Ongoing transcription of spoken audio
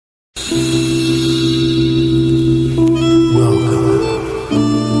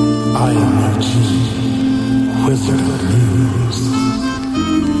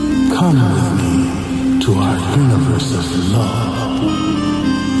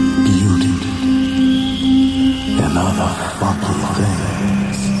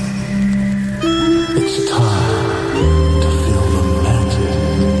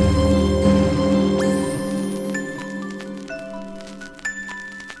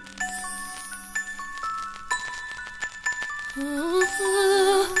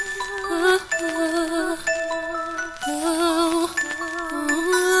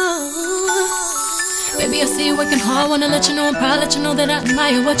That I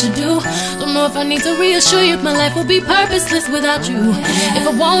admire what you do. Don't know if I need to reassure you my life will be purposeless without you. If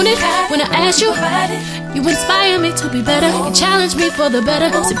I want it, when I ask you, you inspire me to be better. You challenge me for the better.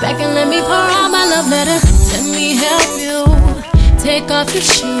 Sit back and let me pour out my love letter. Let me help you. Take off your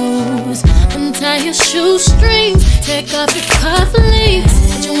shoes, untie your shoestrings, take off your cufflinks.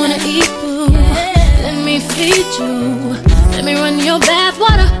 What you wanna eat, boo? Let me feed you. Let me run your bath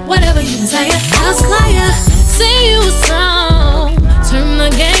water, whatever you desire. I'll smile, sing you a song, turn the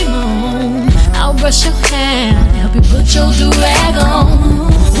game on. I'll brush your hair, help you put your do-rag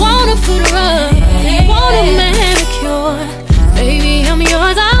on. Wanna put a rug, want a manicure. Baby, I'm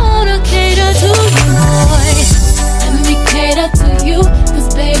yours, I wanna cater to you, boy. Let me cater to you,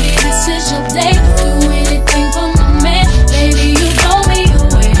 cause baby, this is your day. Do anything for my man, baby, you blow me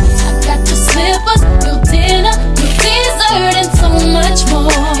away. I got your slippers, your dinner, your dessert, and so much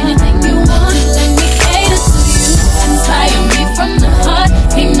more. Anything you want, let me cater to you. Inspire me from the heart,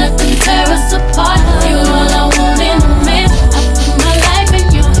 ain't nothing tear us apart. You're all I want in a man, I put my life in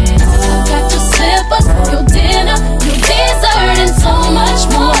your hands. I got your slippers, your dinner, your dessert, and so much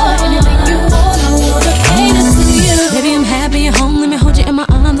more. Anything you want, I wanna cater to you. Baby, I'm happy you're home, let me hold you in my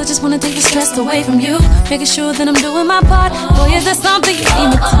arms. I just wanna take the stress away from you, making sure that I'm doing my part. Boy, is there something you need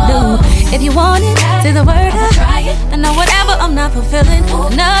me to do? If you want it, say the word, I know whatever I'm not fulfilling,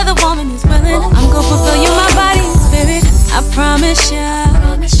 another woman is willing. I'm gonna fulfill you, my body and spirit. I promise ya,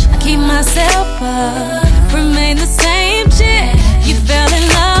 I keep myself up, remain the same chick you fell in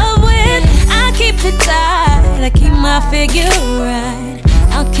love with. I keep it tight, I keep my figure right.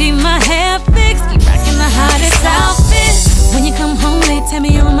 I'll keep my hair fixed, keep rocking the hottest outfits. When you come home, they tell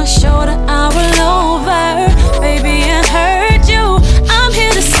me on my shoulder, I roll over. Baby, I heard you, I'm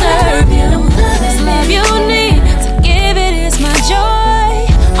here to serve you. This love you need, to give it is my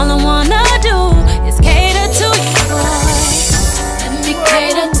joy. All I wanna do is cater to you, boy. Let me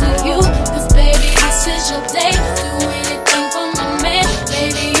cater to you, cause baby, this is your day. Do anything for my man,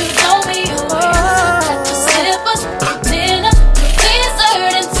 baby, you know me away. I got your slippers, your dinner, your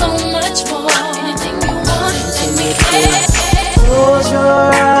dessert, and so much more. Anything you want, let me cater. Close your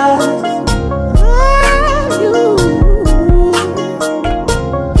eyes.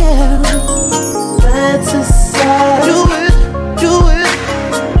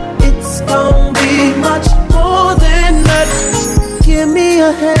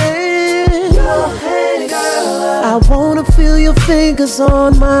 I wanna feel your fingers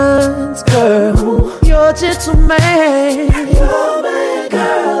on mine, girl. You're a gentleman. You're my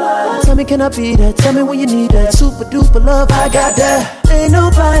girl. Tell me, can I be that? Tell me when you need that. Super duper love, I got that. Ain't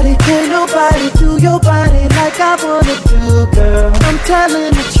nobody do your body like I wanna do, girl. I'm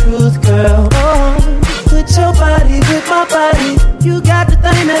telling the truth, girl. Oh, put your body with my body. You got the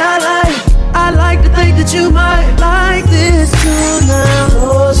thing that I like. I like to think that you might like this too. Now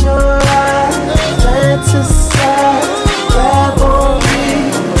close your eyes, fantasize, grab on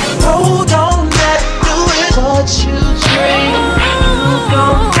me, hold on, that do it. What you dream, you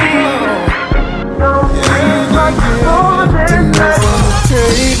gon' Dinner's on the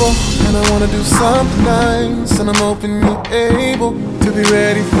table, and I wanna do something nice, and I'm hoping you're able to be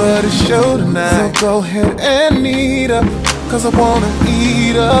ready for the show tonight. So go ahead and eat up, cause I wanna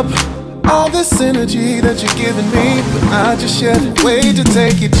eat up all this energy that you're giving me, but I just can't wait to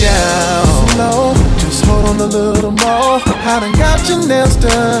take it down low. Just hold on a little more. I done got your nails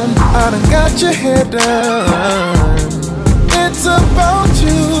done, I done got your hair done. It's about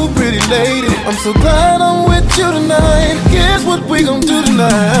you, pretty lady. I'm so glad I'm with you tonight. Guess what we gon' do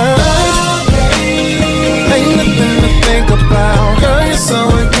tonight? Ain't nothing to think about. Girl, you're so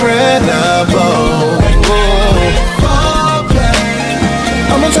incredible.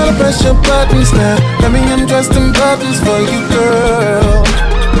 I'ma try to press your buttons now. Let me undress them buttons for you, girl.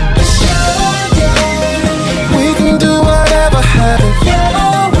 We can do whatever happens.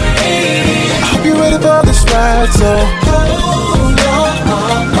 I hope you're ready for this ride, so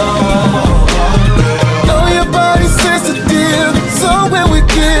know your body's sensitive, so when we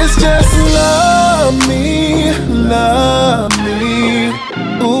kiss, just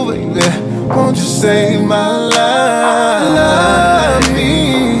saved my life. Love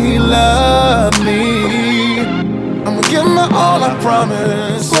me. I'ma give my all, I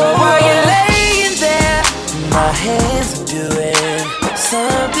promise. While you're laying there, my hands are doing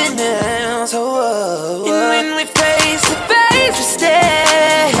something else. Oh. And when we face to face, we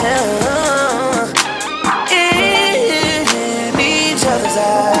stare in each other's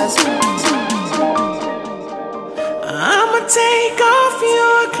eyes. I'ma take off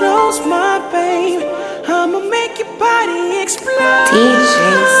your clothes, my babe. I'ma make your body explode.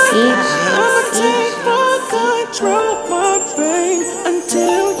 I'ma take full control, my babe,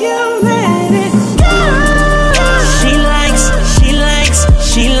 until you let it go. She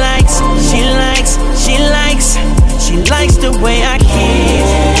likes the way I kiss,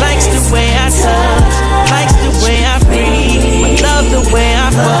 likes the way I touch, likes the way I breathe, love the way I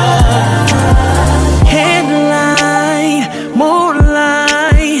fuck. Headline,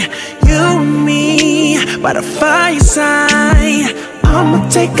 moonlight, you and me by the fireside. I'ma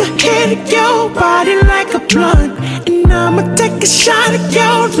take a hit of your body like a blunt, and I'ma take a shot of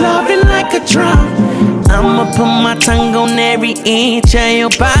your loving like a drum. I'ma put my tongue on every inch of your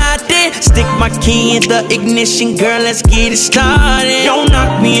body. Stick my key in the ignition, girl, let's get it started. Don't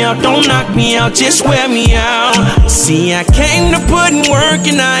knock me out, just wear me out. See, I came to put in work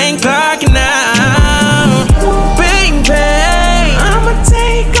and I ain't clocking out. Baby, I'ma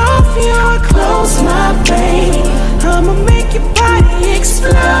take off your clothes, my babe. I'ma make your body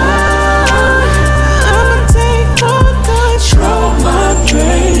explode. I'ma take full control, my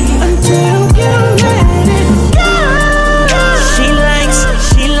babe, until you let it go. She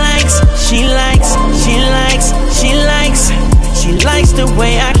likes the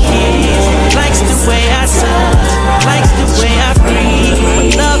way I kiss, likes the way I touch, likes the way I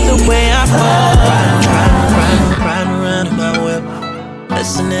breathe, love the way I fall. Riding around in my whip,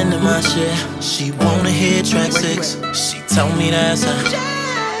 listening to my shit. She wanna hear track 6. She told me that's her.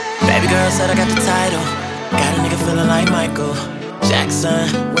 Baby girl said I got the title. Got a nigga feeling like Michael Jackson,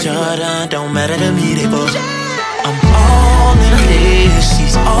 Jordan, don't matter to me, they both. I'm all in this,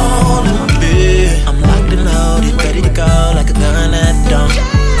 she's all in my bed. I'm locked and loaded, ready to go like a gun at dawn.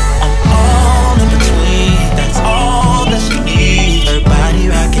 I'm all in between, that's all that she needs. Her body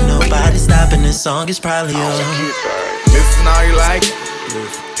rocking, nobody stopping, this song is probably on. Listen, all you like.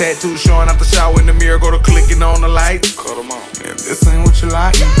 Tattoo showing out the shower in the mirror, go to clicking on the light. Cut them on. If this ain't what you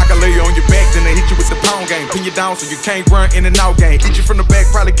like, I can lay you on your back, then they hit you with the pound game. Pin you down so you can't run in and out game. Eat you from the back,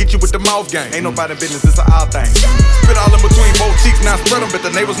 probably get you with the mouth game. Ain't nobody business, it's an odd thing. Spit all in between both cheeks, now spread them, but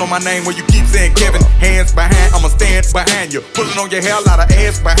the neighbors know my name when you keep saying Kevin. Hands behind, I'ma stand behind you. Pulling on your hair, lot of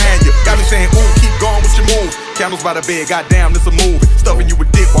ass behind you. Got me saying, ooh, keep going with your moves. Candles by the bed, goddamn, this a movie. Stuffing you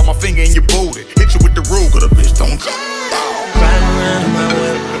with dick while my finger in your booty. Hit you with the rule, cause the bitch don't go. Riding around in my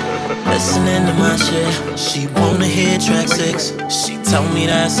whip, listening to my shit. She wanna hear track 6. She told me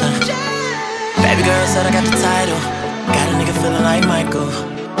that's her. Baby girl said I got the title. Got a nigga feeling like Michael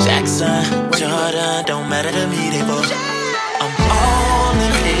Jackson, Jordan, don't matter to me, they both. I'm all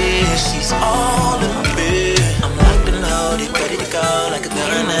in this, she's all in my bed. I'm locked and loaded, ready to go like a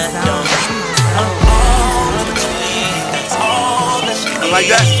gun at dawn. I'm all in between, that's all that she needs. Like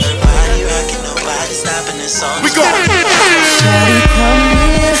that. Nobody rocking, nobody stopping this song. We go. Shawty, come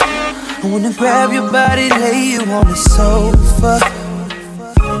here. I wanna grab your body, lay you on the sofa.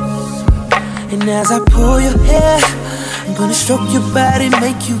 And as I pull your hair, I'm gonna stroke your body,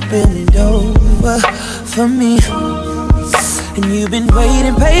 make you bend over for me. And you've been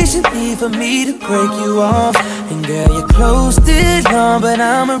waiting patiently for me to break you off. And girl, your clothes did long, but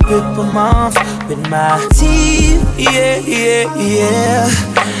I'ma rip them off with my teeth, yeah.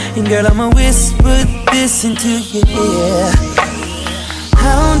 And girl, I'ma whisper this into your ear.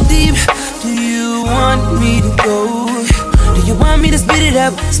 How deep do you want me to go? Do you want me to speed it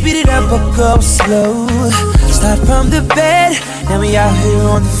up or go slow? Start from the bed, now we out here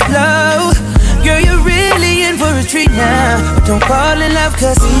on the floor. Girl, you're really in for a treat now. But don't fall in love,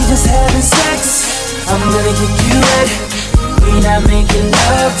 cause we just having sex. I'm gonna get you wet. We not making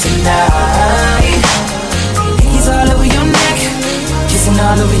love tonight. He's all over your neck, kissing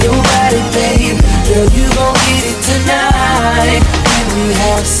all over your body, babe. Girl, you gon' get it tonight. When we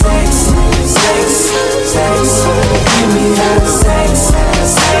have sex, sex, sex. When we have sex,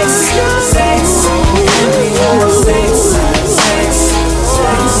 sex, sex. When we have sex, sex,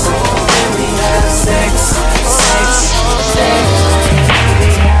 sex. When we have sex, sex, sex.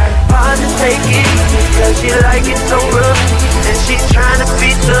 Hard to take it because she like it so rough, and she tryna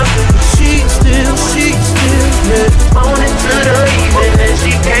be tough. She still good. On into the evening, and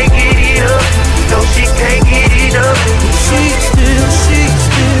she can't get it up. No, she can't get it up. She still.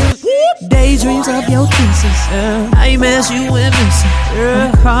 Daydreams of guess you went missing.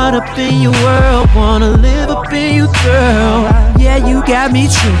 Girl, caught up in your world, wanna live up in you, girl. Yeah, you got me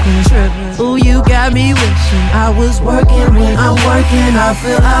tripping. Ooh, you got me wishing I was working. When I'm working, I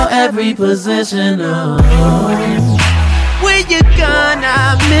fill out every position. Oh. When you're gone,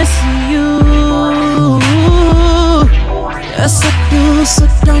 I'm missing you. Yes, I do, so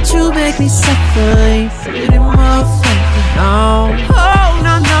don't you make me suffer, you pretty motherfucker. No, oh,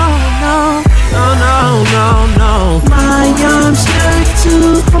 no, no, no, no, no, no, no. My arms yearn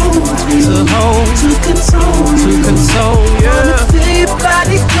to hold you, to console, yeah. Wanna feel your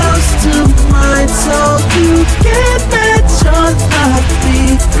body close to mine, so you can let your love be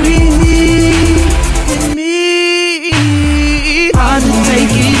free in me. Hard to take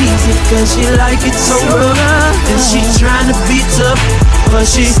it easy, cause she like it so rough. And she tryna be tough, but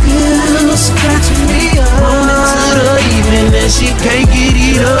she still scratching me up. Morning to the evening and she can't get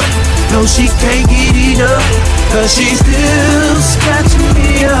it up. No, she can't get it up, cause she still scratching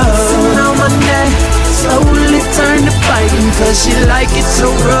me up. Sitting on my neck, slowly turn to biting, cause she like it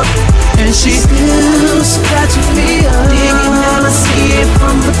so rough. And she still scratching me up. Digging and I see it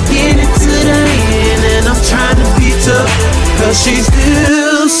from beginning to the end. And I'm trying to be tough, cause she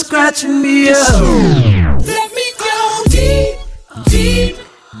still scratching me up. Let me go deep, deep,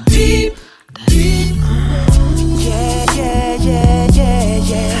 deep, deep. Yeah, yeah, yeah, yeah,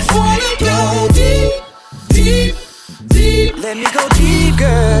 yeah. Wanna go deep, deep, deep. Let me go deep,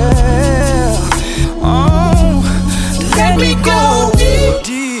 girl. Oh, let me go deep,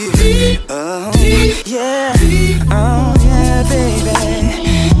 deep, deep. Yeah. Oh, yeah, baby.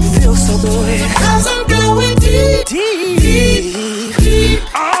 Feels so good. 'Cause I'm going deep, deep, deep.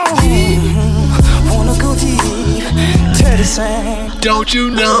 Oh, wanna go deep. Tell the same. Don't you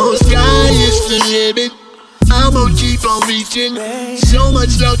know sky is the limit? I'm gonna keep on reaching. So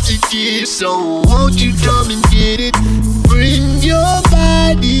much love to give, so won't you come and get it? Bring your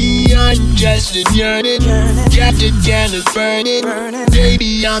body, undressed and yearning. Got the candles burning.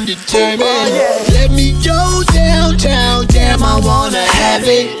 Baby, I'm determined. Let me go downtown, damn, I wanna have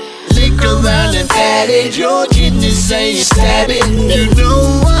it. Lick around and pat it. Your kidneys say you stab it. You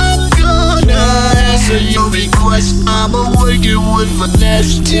know I'm gonna answer your request. I'ma work it with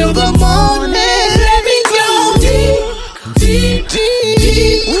finesse till the morning. Let me go deep, deep,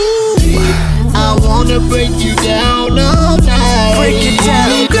 deep, deep. I wanna break you down all night. Break it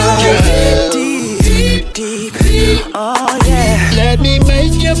down, girl. Deep, deep, deep. Oh yeah. Let me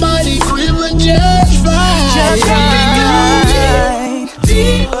make your body quiver just right. Just right.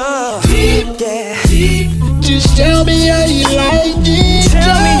 Deep, deep, yeah. Deep. Just tell me how you like it.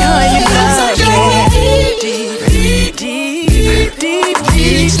 Tell me how you like it. Deep, deep, deep,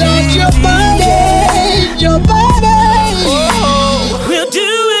 deep. Start your body, your body. We'll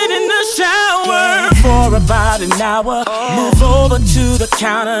do it in the shower for about an hour. Move over to the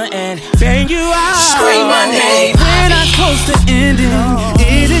counter and bang you out. Scream my name. We're not close to ending.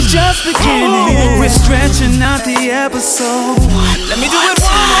 It is just beginning. We're stretching out the episode. Let me do it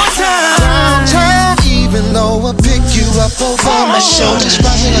one more time. Downtown, even though I pick you up over my shoulders,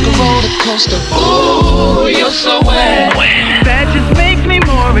 rising like a roller coaster. Ooh, you're so wet. That just makes me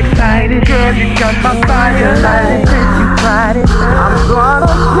more excited. Girl, you got my fire lighted. Since you tried it, I'm gonna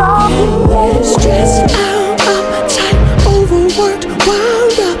show you. Stressed out, uptight, overworked,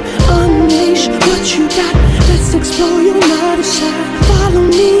 wound up. Unleash what you got. Let's explore your lighter side. Follow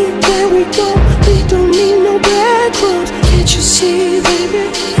me, there we go. We don't need no breadcrumbs. Can't you see, baby?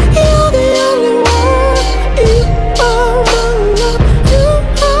 You're the only one. You are my love. You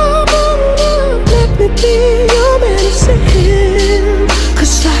are my love. Let me be your medicine.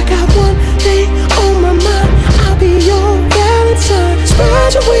 'Cause I got one thing on my mind. I'll be your Valentine. Spread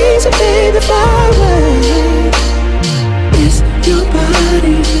your wings and baby fly away. It's your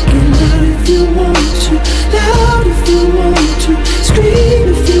body. Get loud if you want to. Loud if you want to. Scream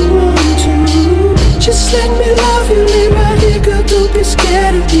if you want to. Just let me love you, lay right here, girl. Don't be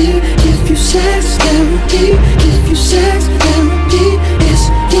scared of me. Give you sex therapy. Give you sex therapy. It's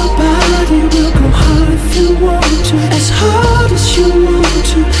your body. We'll go hard if you want to. As hard as you want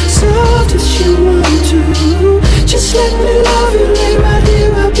to. Soft as you want to. Just let me love you, lay right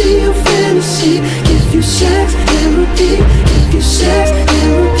here. I'll be your fantasy. Give you sex therapy. Give you sex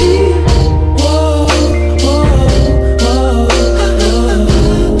therapy. Whoa, whoa, whoa.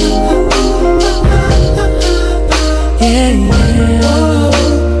 Yeah, yeah.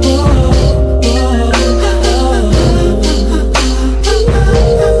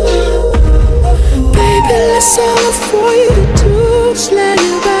 Baby, that's all for you to do. Just let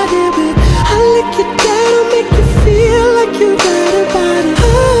your body be. I'll lick you down, make you feel like you got a body.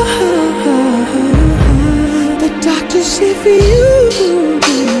 The doctor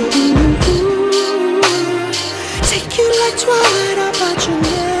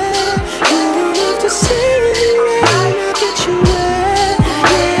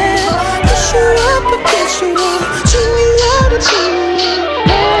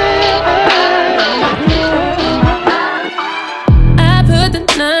with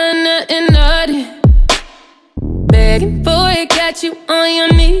the nine and naughty. Begging for it, got you on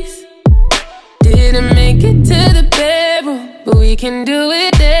your knees. Didn't make it to the bedroom, but we can do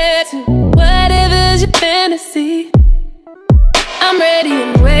it there too. Whatever's your fantasy, I'm ready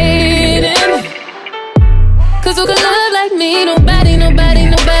and waiting. Cause who could love like me? Nobody, nobody,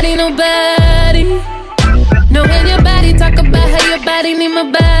 nobody, nobody. Knowing your body, talk about how your body need my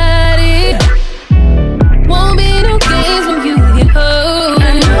body. Won't be no games when you get home.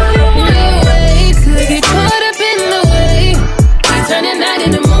 I know you wanna wait till I get caught up in the way. We turning 9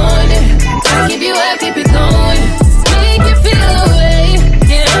 in the morning. I keep you up, keep it going. Make you feel away.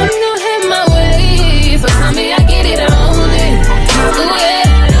 Yeah, I'm gonna have my way. So tell me I get it on it. Ooh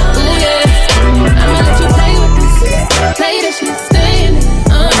yeah, ooh yeah. I'ma let you play with this. Play that shit, stand it.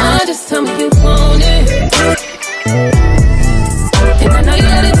 Just tell me you want it. And I know you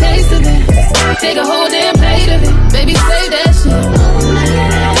love the taste of it. Take a whole damn plate of it. Baby, save that shit.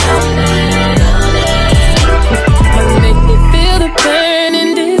 Make me feel the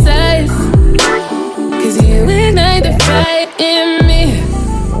burning desires. Cause you ignite the fire in me.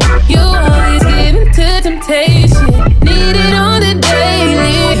 You always give in to temptation. Need it on the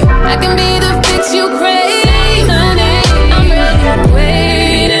daily. I can be the fix you crave, honey. I'm ready and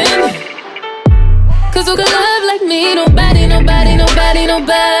waiting. Cause who can love like me? Nobody, nobody, nobody,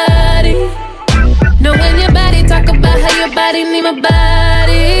 nobody. Knowing your body, talk about how your body need my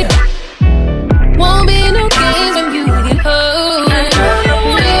body. Won't be no games when you get home. I know you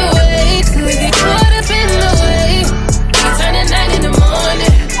wanna wait till we get caught up in the way. We turning 9 in the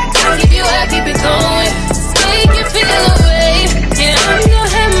morning. I keep you up, keep it going. Make you feel away. Yeah, I'm gonna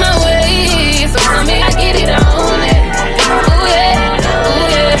have my way. So tell me I get it on it. Ooh yeah, ooh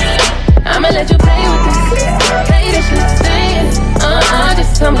yeah. I'ma let you play with this. Play that shit, stand.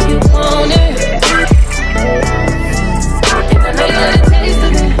 Just tell me you want it. And I know you love the taste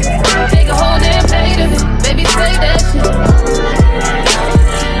of it. Take a whole damn plate of it. Baby, say that shit.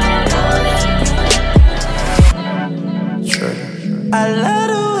 I love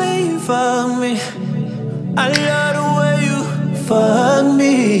the way you fuck me. I love the way you fuck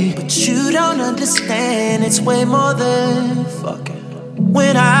me. But you don't understand, it's way more than fucking.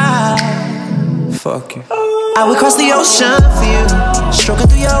 When I fuck you, I would cross the ocean for you, stroking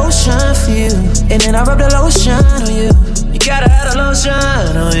through your ocean for you, and then I rub the lotion on you. You gotta have the lotion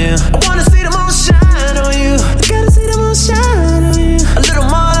on you. I wanna see the moon shine on you. I gotta see the moon shine on you. A little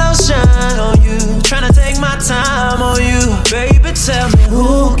more lotion on you. Tryna take my time on you. Baby, tell me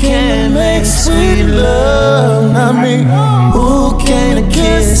who can make sweet love? Not me. Who can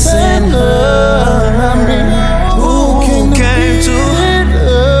kiss and love? Not me. Who came to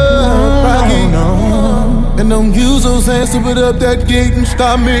and don't use those hands to put up that gate and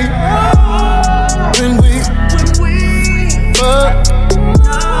stop me. When we fuck,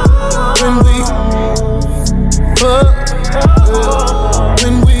 when we fuck,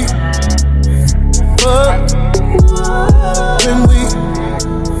 when we fuck, when we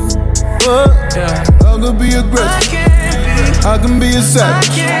fuck. I can be aggressive, I can be a savage.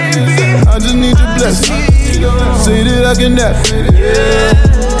 I just need your blessing. Say that I can have it.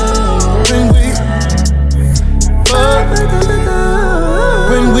 When we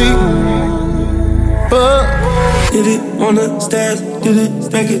when we did it on the stairs, did it,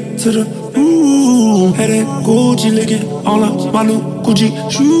 make it to the room. Had that Gucci licking all up my new Gucci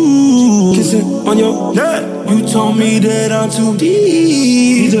shoes. Kissing on your neck, you told me that I'm too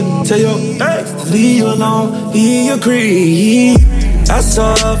deep. To tell your ex to leave you alone in your crib. I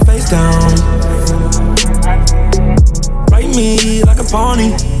saw her face down, write me like a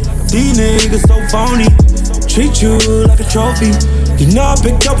pony. These niggas so phony. Treat you like a trophy. You know I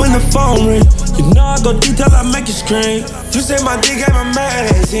picked up when the phone ring. You know I go deep till I make you scream. You say my D game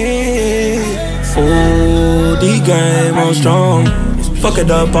amazing. Oh, D game on strong. Fuck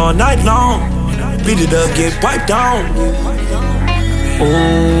it up all night long. Beat it up, get piped down.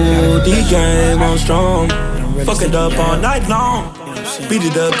 Oh, D game on strong. Fuck it up all night long. Beat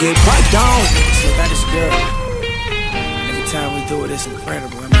it up, get piped down. So that is good. Every time we do it, it's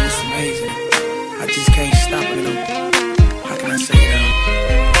incredible. I mean, it's amazing. I just can't stop it. How can I say it?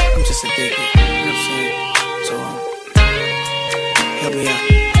 I'm just addicted. You know what I'm saying? So, help me out,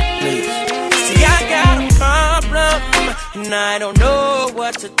 please. See, I got a problem, and I don't know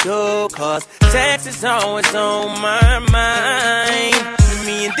what to do, cause sex is always on my mind.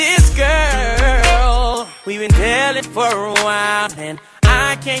 Me and this girl, we've been dealing for a while, and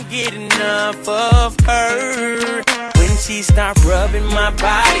I can't get enough of her. When she start rubbing my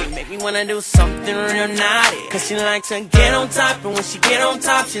body, make me wanna do something real naughty. Cause she likes to get on top, and when she get on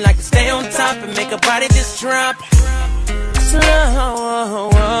top, she like to stay on top and make her body just drop. slow.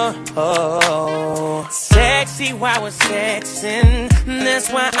 Sexy while we're sexing. That's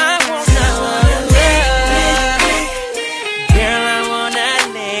why I want love. Girl, I wanna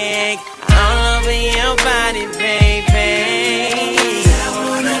lick all over your body, baby. I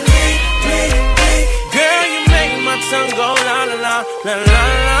wanna lick. Girl, you make my tongue go la la la la la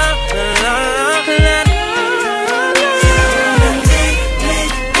la la la.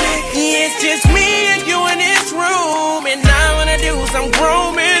 It's just me and you in this room, and I wanna do some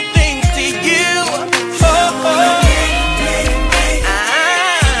grooming things to you. Oh, oh.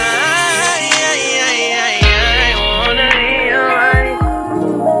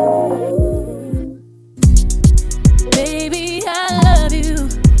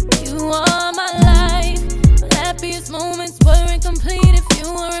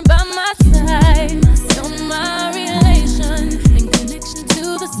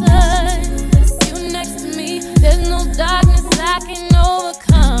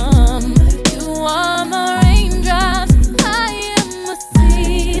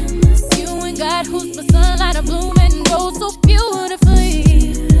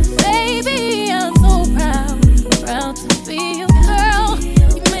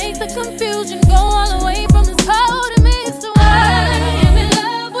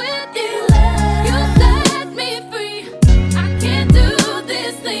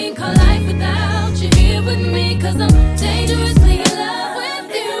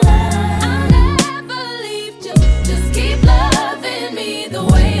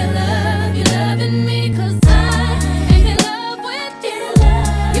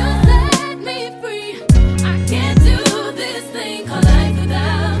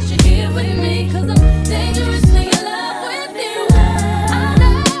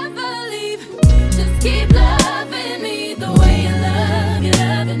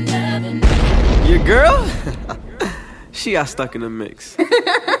 Girl, she got stuck in the mix.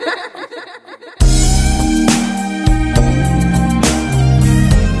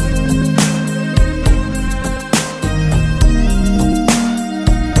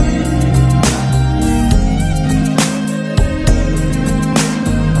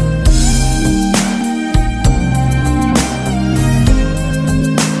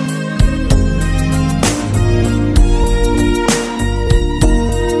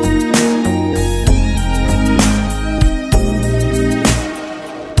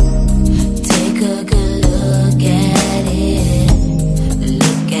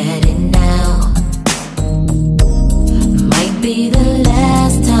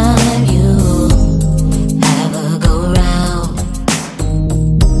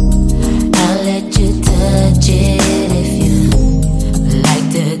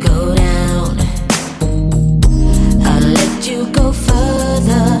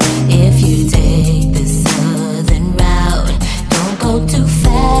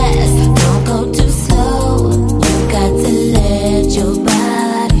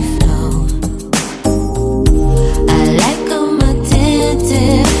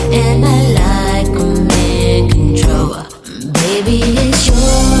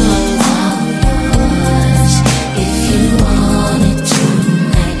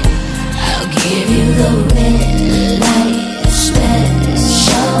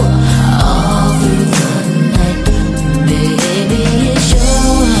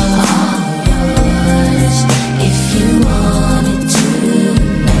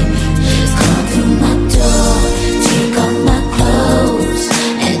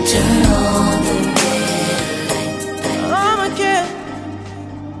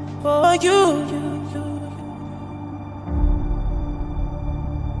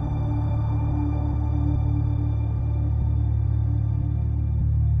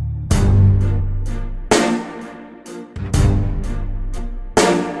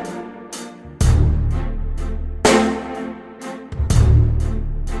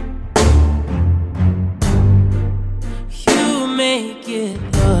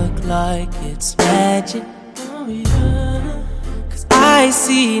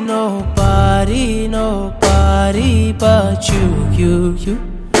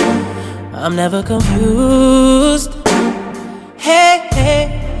 I'm never confused. Hey, hey,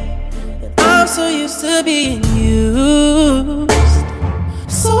 and I'm so used to being used.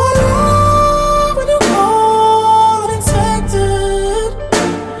 So I love when you call unexpected,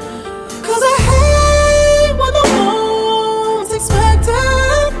 'cause I hate when the moment's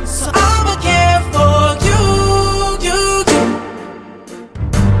expected. So I'ma care for you.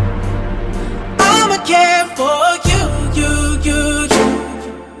 I'ma care for you.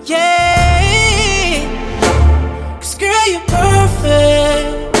 Yeah, 'cause girl, you're perfect.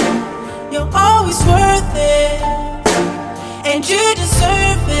 You're always worth it.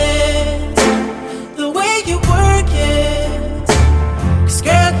 deserve it. The way you work it, 'cause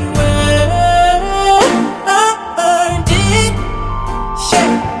girl, you earned it.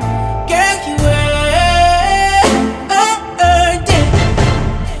 Yeah, girl, you earned it.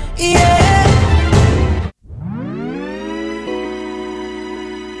 Yeah.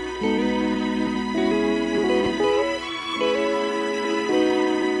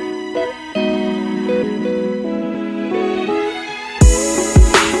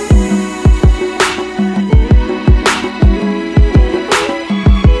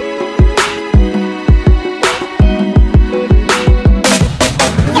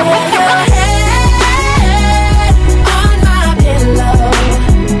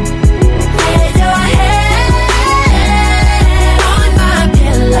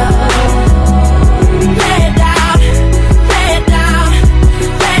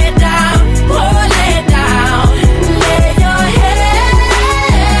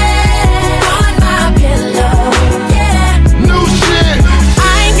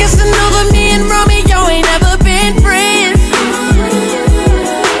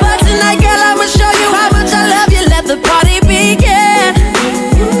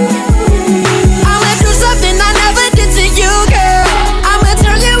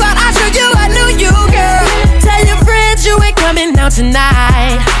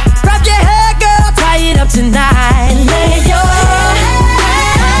 Tonight, wrap your hair, girl, tie it up tonight. Lay your head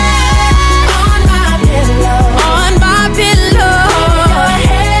on my pillow, on my pillow. Lay your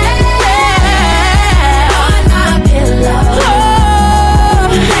head on my pillow. Oh,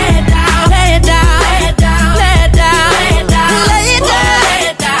 lay it down, lay it down, lay it down, lay it down, lay it down, lay it down, lay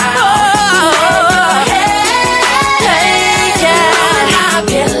it down. Oh, lay it on my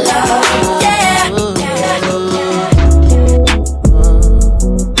pillow.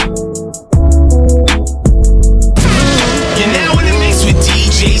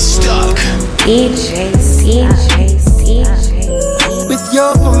 With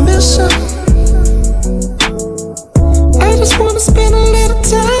your permission, I just wanna spend a little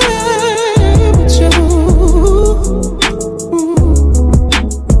time with you.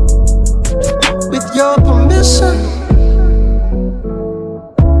 With your permission,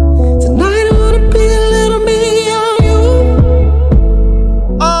 tonight I wanna be a little me on you.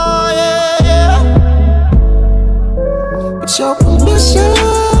 Oh yeah, yeah. With your permission,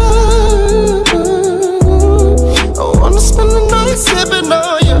 sipping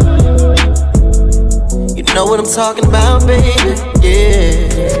on you. You know what I'm talking about, baby. Yeah.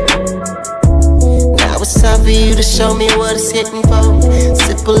 Now it's time for you to show me what it's hitting for.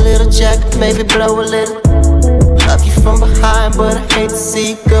 Sip a little Jack, maybe blow a little. Love you from behind, but I hate to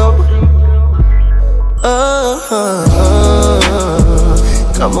see you go.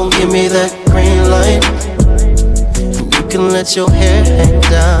 Come on, give me that green light. You can let your hair hang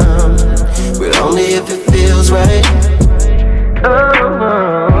down, but only if it feels right.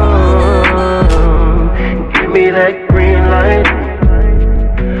 Give me that green light.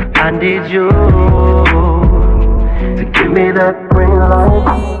 I need you to give me that green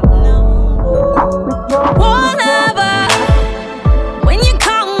light. Whatever, when you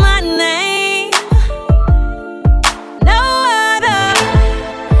call my name, no other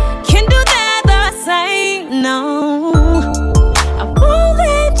can do that the same. No, I won't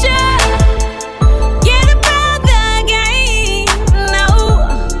let you get about the game. No,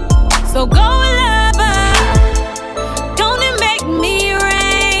 so go lover, gonna make me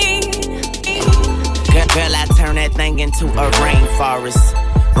rain. Girl, I turn that thing into a rainforest.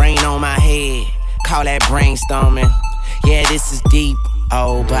 Rain on my head, call that brainstorming. Yeah, this is deep,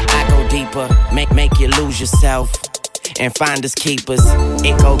 oh, but I go deeper. Make you lose yourself and find us keepers.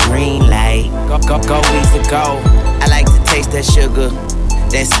 It go green light, go easy go. I like to taste that sugar,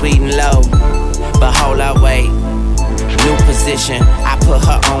 that sweet and low. But hold up, wait, new position. I put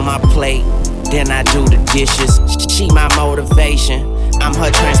her on my plate, then I do the dishes. She my motivation, I'm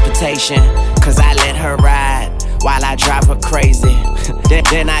her transportation. 'Cause I let her ride while I drive her crazy.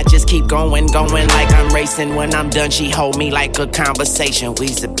 Then I just keep going like I'm racing. When I'm done, she hold me like a conversation.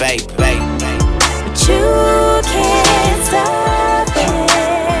 We's a babe. But you can't stop it.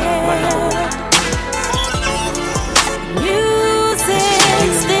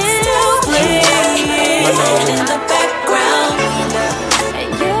 Music still plays in the background.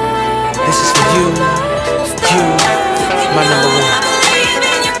 This is for you, my number one.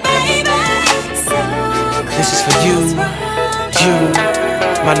 This is for you,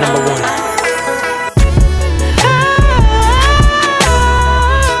 my number one.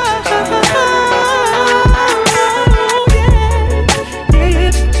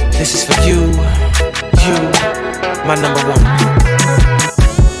 This is for you, my number one.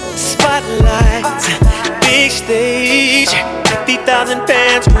 2,000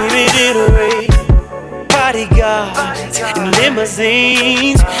 fans screaming it away. Bodyguards in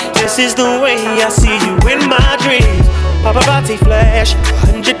limousines. This is the way I see you in my dreams. Paparazzi flash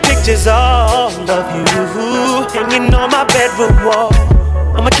 100 pictures all of you hanging on my bedroom wall.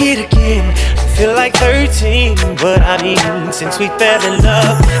 I'm a kid again, I feel like 13, but I mean, since we fell in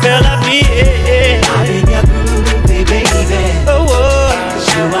love, girl, I be your groovy baby. Oh,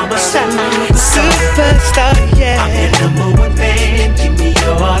 you are my superstar, yeah. I'm your #1 fan, give me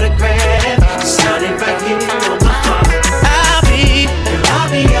your autograph. Sign it right here on my heart. I'll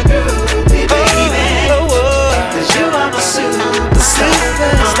be your groovy baby. Cause you are my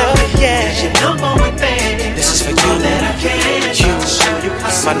superstar, yeah. You're #1 fan. This is for you that I can't choose.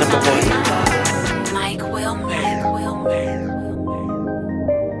 My #1. Mike Wilmer.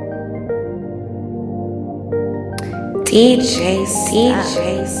 DJ C.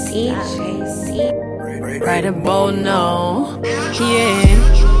 Right a bold no,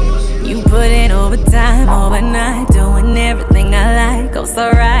 yeah. You put in overtime, overnight, doing everything I like. Oh,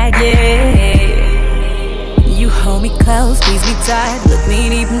 so right, yeah. You hold me close, squeeze me tight, look me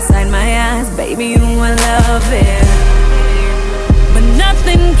deep inside my eyes, baby, you I love it. But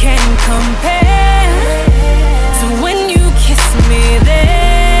nothing can compare to when you kiss me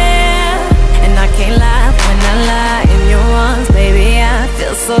there. And I can't lie when I lie in your arms, baby, I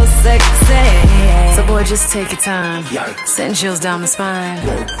feel so sexy. So boy, just take your time, send chills down my spine.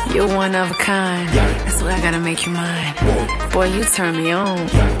 You're one of a kind, that's why I gotta make you mine. Boy, you turn me on,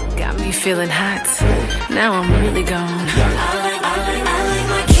 got me feeling hot. Now I'm really gone. I like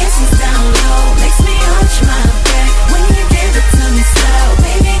my kisses down low, makes me hunch my back. When you give it to me slow,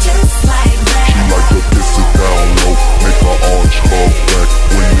 baby, just like that. She like to kiss it down low, make her arch her back.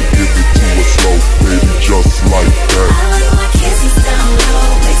 When you give it to her slow, baby, just like that. I like my kisses down low,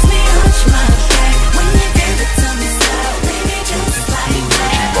 makes me hunch my back. When you give it to me slow, baby, just like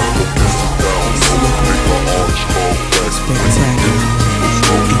that. She like to kiss it down low, make her arch her back. When you give it to her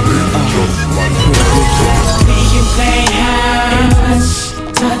slow, baby, just like that. We can play house,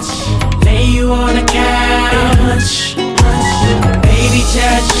 touch, lay you on the couch, baby,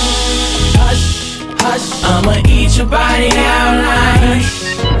 touch, hush, hush. I'ma eat your body out like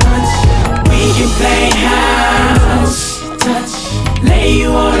hush. We can play house, touch, lay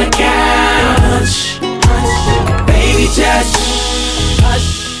you on the couch, baby, touch, hush,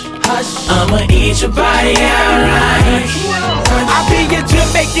 hush. I'ma eat your body out like I be your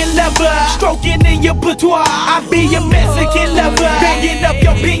Jamaican lover, stroking in your boudoir. I be your Mexican lover, banging up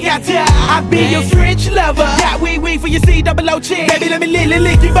your piñata. I be your French lover, got wee for your C-double-O chick. Baby, let me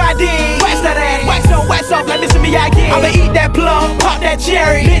lick your body. Wax that ass, wax off, like listen to me again. I'ma eat that plum, pop that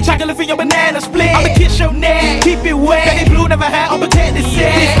cherry, bitch, chocolate for your banana split. I'ma kiss your neck, keep it wet. Baby blue never had unprotected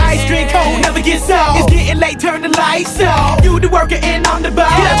sex. This ice drink cold, never gets soft. It's getting late, turn the lights off. You the worker and I'm the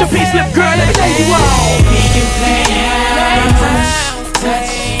boss. Get out your pink slip, girl, let me take you off. we can play house,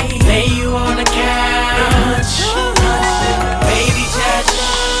 touch, lay you on the couch, baby, touch,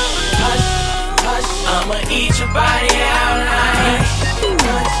 hush, hush. I'ma eat your body out like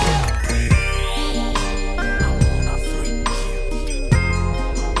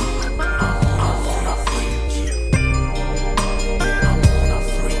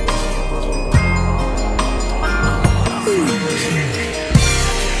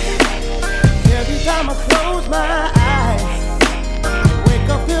Every time I close my eyes, wake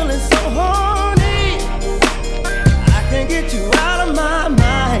up feeling so horny. I can't get you out of my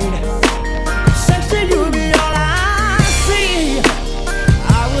mind. Sexy, you be all I see.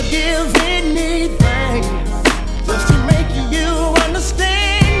 I would give anything just to make you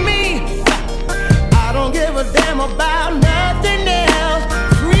understand me. I don't give a damn about nothing else.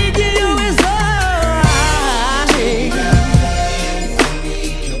 Freaking you is all I need.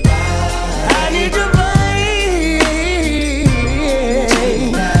 I need your body.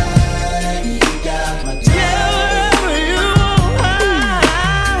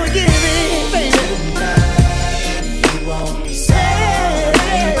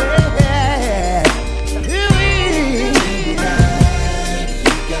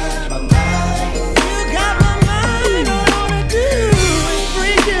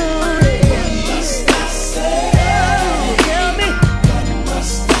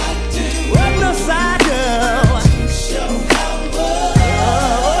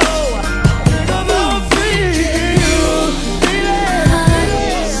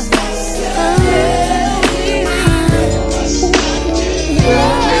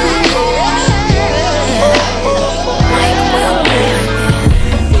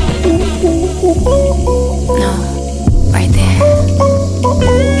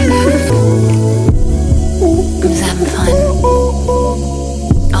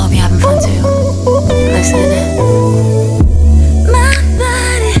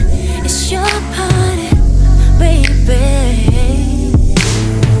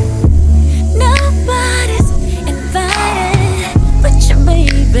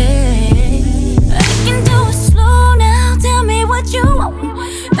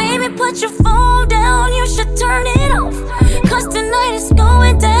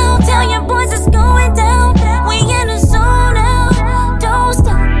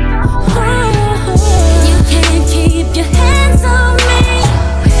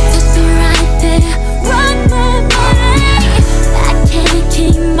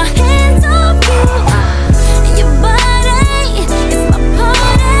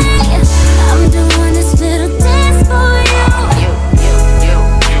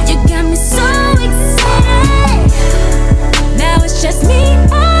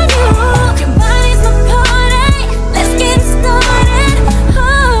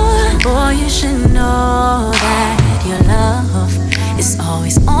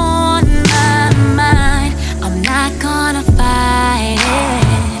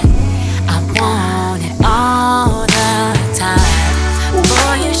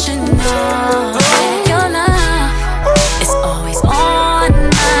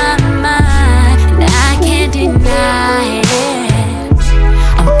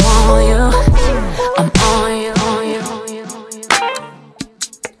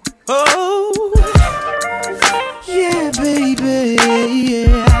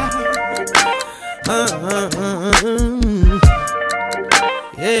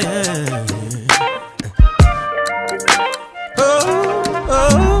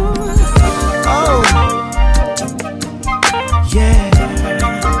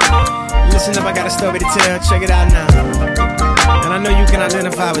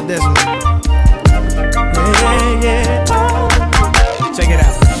 identify with this one. Yeah. Check it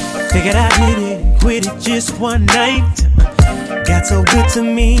out. Figured I hit it and quit it just one night. Got so good to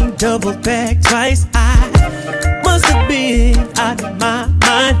me, double back twice. I must have been out of my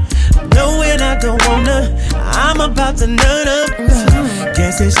mind. Knowing I don't wanna, I'm about to nut up.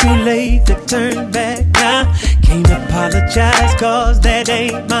 Guess it's too late to turn back now. Can't apologize cause that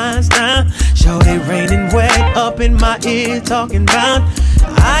ain't my style. Shorty raining wet up in my ear talking about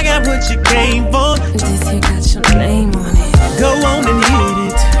I got what you came for. This here got your name on it. Go on and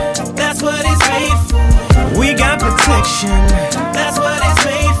hit it. That's what it's made for. We got protection. That's what it's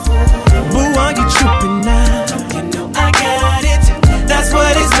made for. Boo, are you tripping now? You know I got it. That's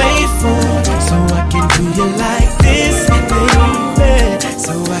what it's made for. So I can do you like this, baby.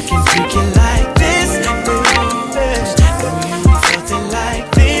 So I can freak you like this, baby. Know you felt it like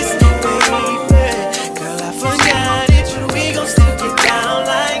this, baby. Girl, I forgot it. We gon' stick it down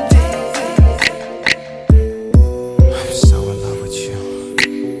like this. I'm so in love with you,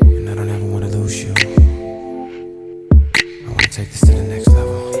 and I don't ever wanna lose you. I wanna take this to the next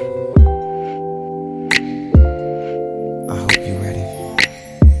level. I hope you're ready.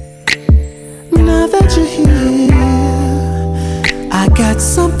 Now that you're here, I got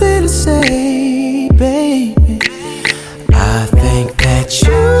something to say, baby. I think that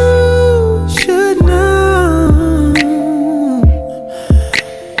you should know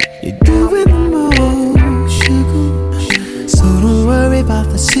you're doing the most, sugar. So don't worry about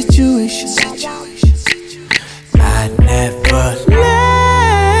the situation. I'd never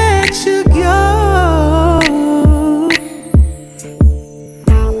let you go.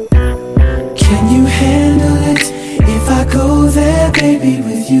 Can you handle it if I go there, baby,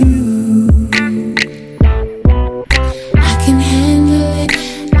 with you? I can handle it.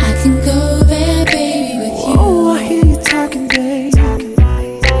 I can go there, baby, with you. Oh, I hear you talking, babe.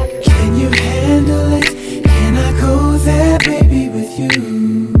 Can you handle it? Can I go there, baby, with you?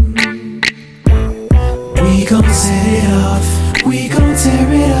 We gon' set it off. We gon' tear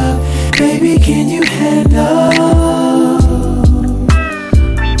it up. Baby, can you handle?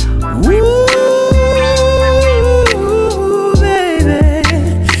 Ooh, baby.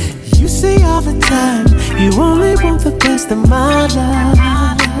 You say all the time you only want the best of my love.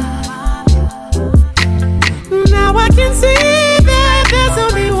 Now I can see that there's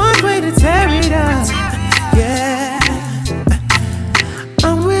only one way to tear it up. Yeah,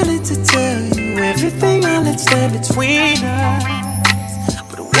 I'm willing to tell you everything I let stand between us.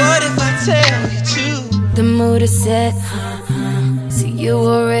 But what if I tell you too? The mood is set, so you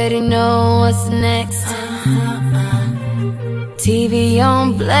already know what's next. TV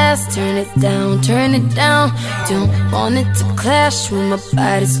on blast, turn it down, turn it down. Don't want it to clash with my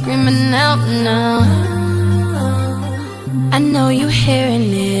body screaming out now. I know you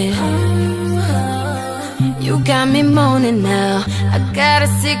hearing it. You got me moaning now. I got a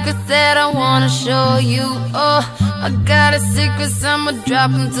secret that I wanna show you. Oh, I got a secret, I'ma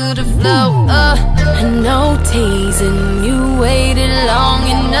drop 'em to the floor. I know teasing, you waited long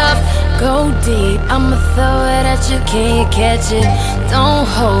enough. Go deep, I'ma throw it at you, can't catch it. Don't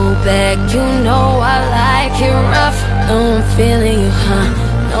hold back, you know I like it rough. Know I'm feeling you, huh?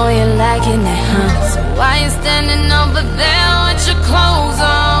 Know you're liking it, huh? So why you standing over there with your clothes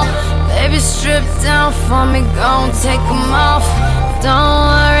on? Baby, strip down for me, gon' take 'em off. Don't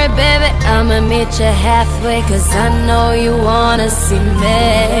worry, baby, I'ma meet you halfway, cause I know you wanna see me.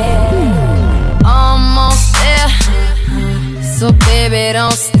 Almost there, so baby,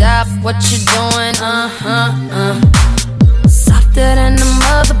 don't stop what you're doing, Softer than a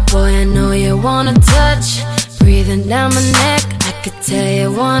mother, boy, I know you wanna touch. Breathing down my neck, I could tell you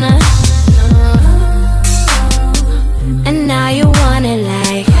wanna. And now you want it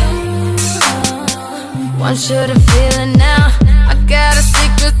like, want you to feel it now. I got a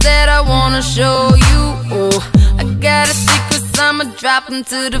secret that I wanna show you. Oh, I got a secret, I'ma drop 'em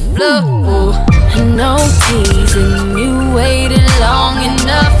to the floor. Oh, I know teasing, you waited long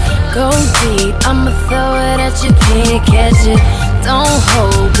enough. Go deep, I'ma throw it at you, can't catch it. Don't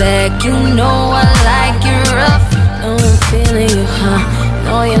hold back, you know I like it rough. Know I'm feeling you, huh?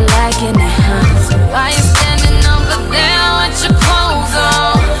 Know you're liking it, huh? So why you standing over there with your clothes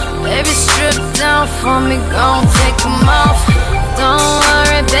on? Baby, strip down for me, gon' take 'em off. Don't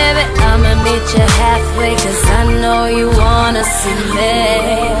worry, baby, I'ma meet you halfway, cause I know you wanna see me.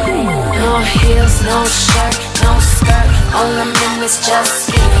 No heels, no shirt, no skirt, all I'm in is just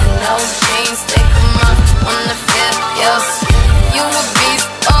skin. No jeans, take 'em off, wanna feel yours. You a beast,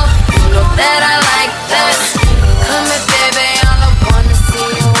 oh, you know that I like that. Come here, baby, all I wanna see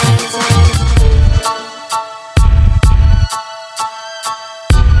you is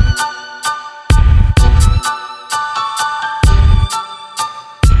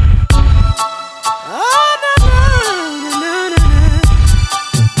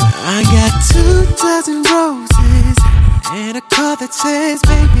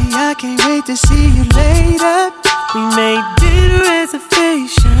baby, I can't wait to see you later. We made dinner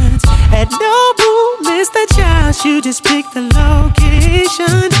reservations at Nobu, Mr. Giles. You just picked the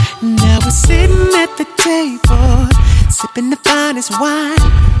location. Now we're sitting at the table, sipping the finest wine,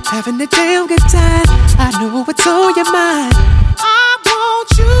 having a damn good time. I know what's on your mind. I want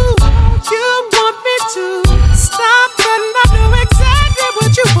you, you want me to stop, but I know exactly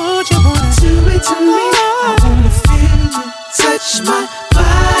what you want. You wanna do it to me. I wanna feel you, touch my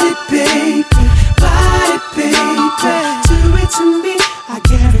body, baby, body, baby. Do it to me. I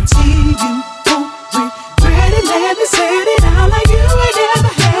guarantee you won't regret it. Let me say it out like you ain't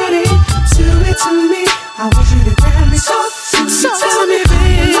never had it. Do it to me. I want you to grab me, talk to me, tell me,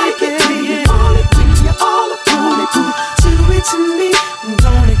 baby, like it, bring it all up, bring it all up on it, boo. Do it to me. I'm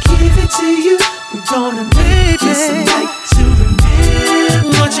gonna give it to you. We're gonna make this a night to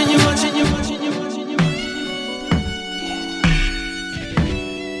remember. Watching you, watching you, watching you, watching you.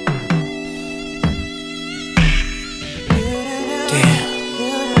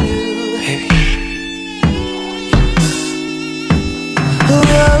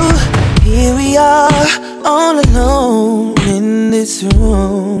 Oh, here we are, all alone in this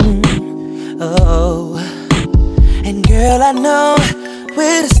room. Oh, and girl, I know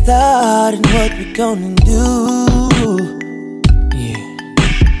where to start and what we're gonna do. Yeah,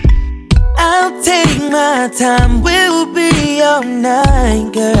 I'll take my time, we'll be all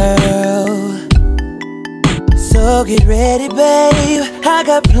night, girl. So get ready, babe, I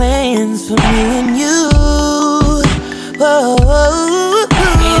got plans for me and you. Whoa.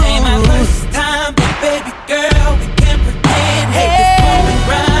 It ain't my first time, but baby girl, we can pretend. Hey, this moment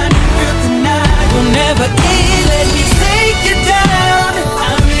right here tonight will never end. Let me take you down.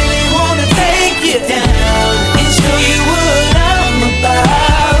 I really wanna take you down and show you what I'm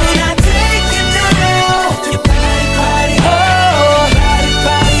about. I take you down, your body, body, oh, body,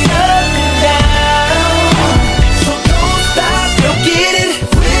 body up and down. So don't stop, you'll get it.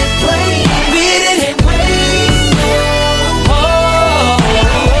 Quit playing with it and wait.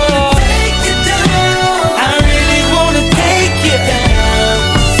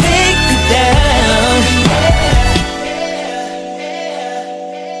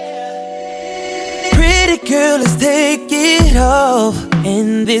 Girl, let's take it off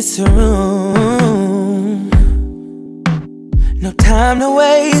in this room. No time to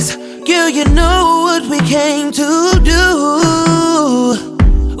waste. Girl, you know what we came to do. Oh,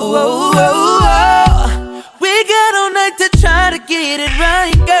 oh, oh. We got all night to try to get it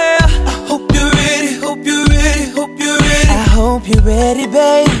right, girl. I hope you're ready, hope you're ready, hope you're ready. I hope you're ready,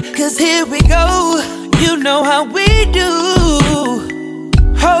 babe, 'cause here we go. You know how we do.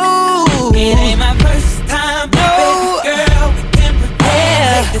 Oh, it ain't my first time, but baby girl, we can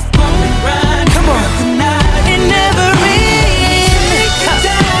pretend. Take this moment right. Come on tonight. It never ends.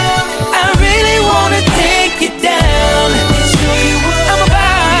 I really wanna take you down and show you what I'm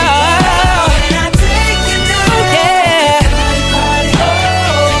about. And I take you down, oh, yeah. Body,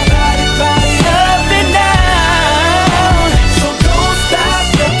 oh, body, body up and down. So don't stop,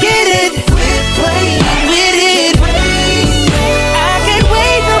 get it. Quit playing with it. I can't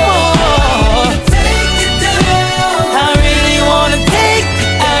wait no more. Take you down. I really wanna take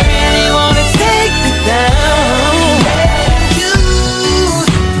you down. You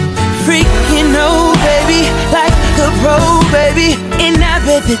freaking know, baby, like a pro, baby, and I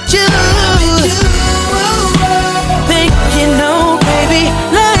bet that you think you know, baby,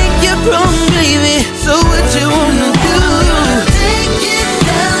 like you're pro, baby. So what you wanna do? Take it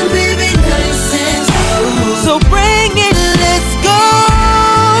down, baby, nice and slow. So bring it, let's go,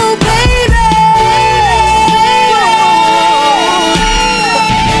 baby.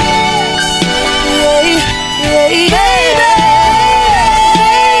 Yeah, yeah, baby.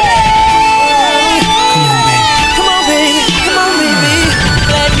 Come on, baby. Come on, baby.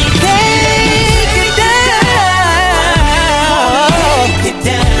 Let me take you down.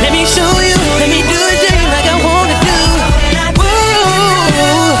 Let me show you. Let me do it just like I wanna do. Woo.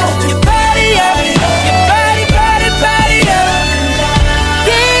 Your body up. Your body, body, body up.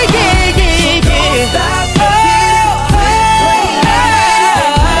 Yeah, yeah, yeah, yeah.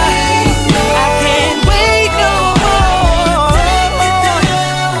 I can't wait no more.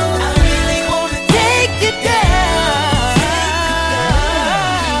 I really wanna take you down.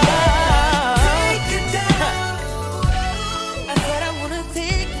 Take you down. I said I wanna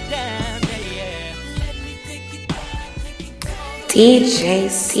take you down. Yeah. Let me take you down. DJ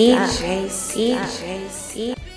C.